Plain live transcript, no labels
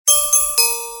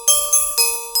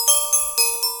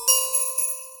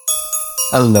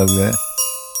Hello there.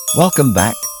 Welcome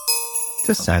back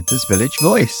to Santa's Village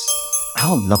Voice.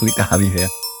 How lovely to have you here.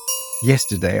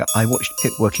 Yesterday, I watched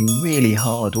Pip working really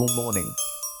hard all morning.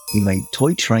 He made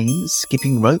toy trains,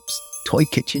 skipping ropes, toy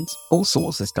kitchens, all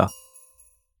sorts of stuff.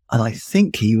 And I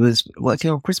think he was working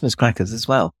on Christmas crackers as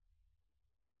well.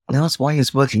 And I asked why he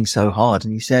was working so hard,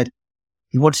 and he said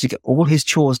he wanted to get all his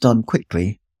chores done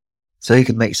quickly so he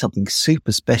could make something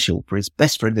super special for his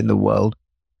best friend in the world,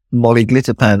 Molly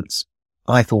Glitterpants.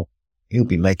 I thought he'll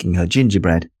be making her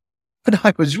gingerbread, but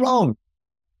I was wrong.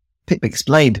 Pip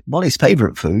explained Molly's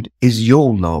favourite food is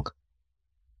Yule log.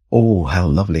 Oh, how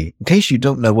lovely. In case you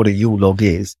don't know what a Yule log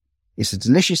is, it's a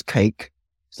delicious cake.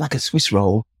 It's like a Swiss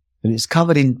roll, and it's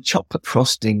covered in chocolate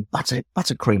frosting,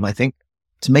 buttercream, I think,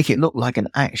 to make it look like an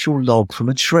actual log from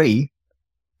a tree.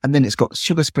 And then it's got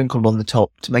sugar sprinkled on the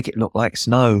top to make it look like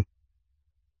snow.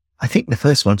 I think the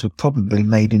first ones were probably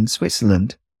made in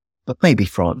Switzerland, but maybe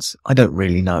France. I don't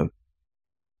really know.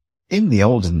 In the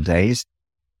olden days,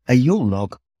 a Yule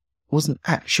log was an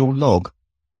actual log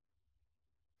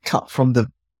cut from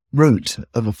the root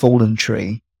of a fallen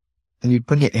tree, and you'd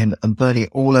bring it in and burn it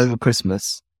all over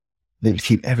Christmas. It would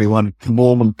keep everyone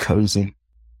warm and cozy.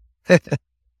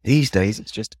 These days,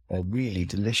 it's just a really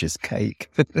delicious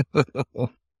cake.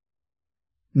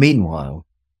 Meanwhile,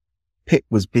 Pip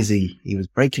was busy. He was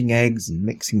breaking eggs and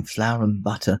mixing flour and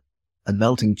butter and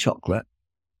melting chocolate.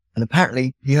 And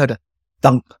apparently he heard a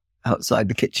thunk outside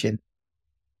the kitchen.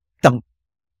 Thunk.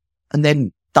 And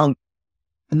then thunk.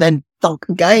 And then thunk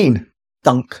again.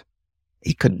 Thunk.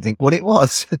 He couldn't think what it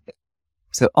was.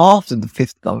 So after the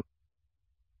fifth thunk,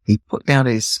 he put down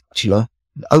his spatula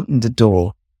and opened the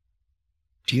door.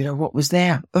 Do you know what was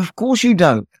there? Of course you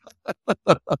don't.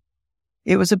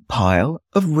 It was a pile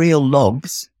of real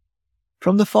logs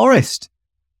from the forest.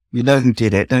 You know who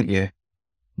did it, don't you?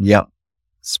 Yep.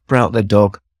 Sprout the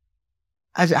dog.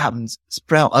 As it happens,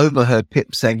 Sprout overheard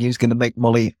Pip saying he was going to make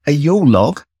Molly a Yule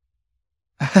log.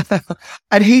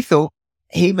 And he thought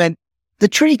he meant the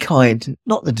tree kind,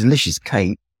 not the delicious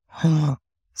cake.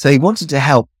 So he wanted to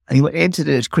help, and he went into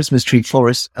the Christmas tree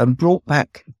forest and brought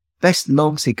back the best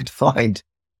logs he could find.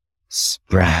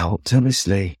 Sprout,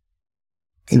 honestly.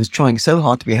 He was trying so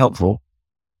hard to be helpful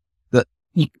that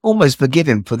you almost forgive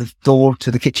him for the door to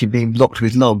the kitchen being blocked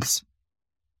with logs.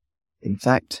 In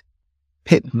fact,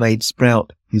 Pip made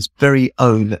Sprout his very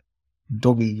own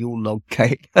doggy Yule log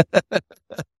cake. That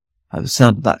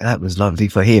was lovely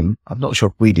for him. I'm not sure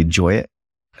if we'd enjoy it.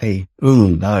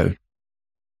 No.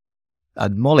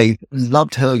 And Molly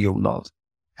loved her Yule log.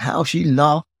 How she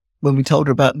laughed when we told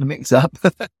her about the mix-up.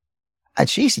 And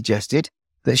she suggested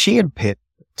that she and Pip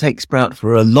take Sprout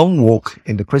for a long walk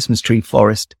in the Christmas tree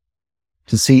forest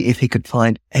to see if he could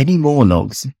find any more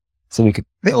logs so we could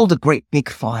build a great big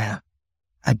fire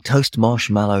and toast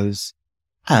marshmallows.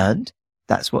 And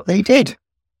that's what they did.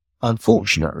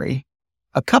 Unfortunately,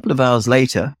 a couple of hours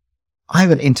later, I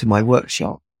went into my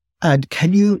workshop, and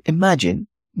can you imagine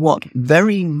what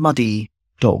very muddy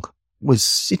dog was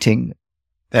sitting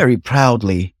very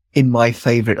proudly in my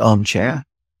favourite armchair?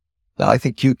 I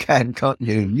think you can, can't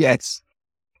you? Yes.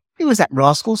 It was that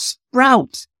rascal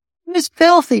Sprout. It was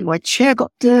filthy. My chair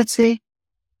got dirty.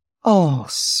 Oh,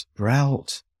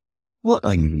 Sprout. What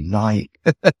are you like?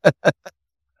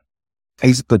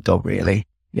 He's a good dog, really.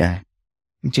 Yeah.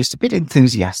 He's just a bit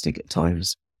enthusiastic at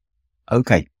times.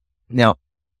 Okay. Now,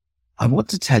 I want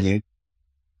to tell you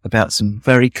about some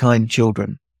very kind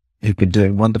children who've been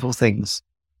doing wonderful things.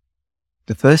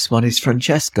 The first one is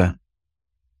Francesca.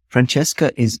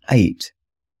 Francesca is 8,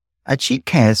 and she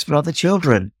cares for other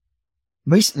children.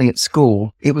 Recently at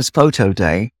school, it was photo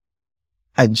day,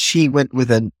 and she went with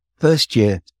a first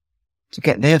year to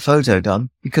get their photo done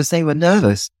because they were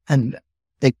nervous and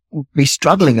they would be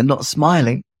struggling and not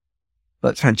smiling.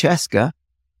 But Francesca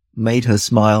made her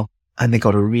smile, and they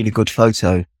got a really good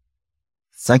photo.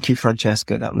 Thank you,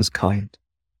 Francesca. That was kind.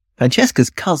 Francesca's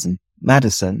cousin,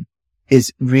 Madison,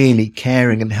 is really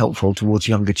caring and helpful towards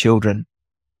younger children.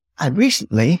 And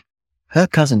recently, her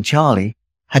cousin Charlie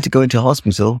had to go into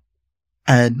hospital,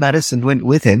 and Madison went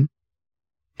with him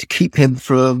to keep him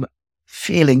from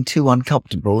feeling too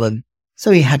uncomfortable, and so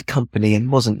he had company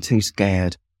and wasn't too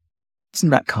scared.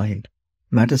 Isn't that kind?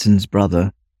 Madison's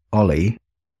brother, Ollie,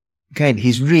 again,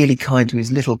 he's really kind to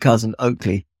his little cousin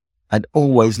Oakley and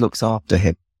always looks after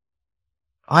him.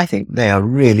 I think they are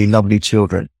really lovely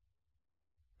children.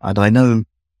 And I know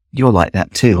you're like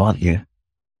that too, aren't you?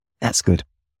 That's good.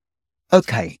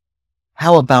 Okay,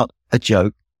 how about a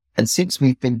joke? And since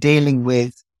we've been dealing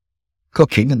with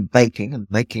cooking and baking and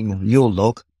making a Yule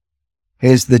log,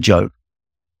 here's the joke.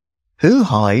 Who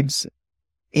hides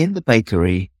in the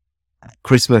bakery at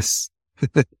Christmas?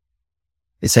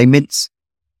 It's a mince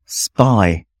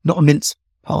spy, not a mince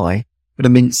pie, but a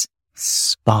mince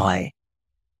spy.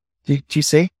 Do you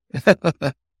see?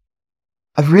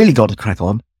 I've really got to crack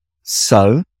on.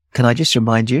 So, can I just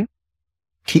remind you,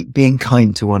 keep being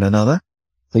kind to one another.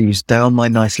 So you stay on my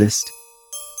nice list,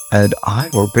 and I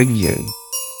will bring you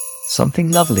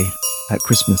something lovely at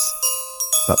Christmas.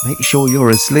 But make sure you're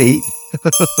asleep.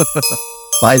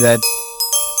 Bye then.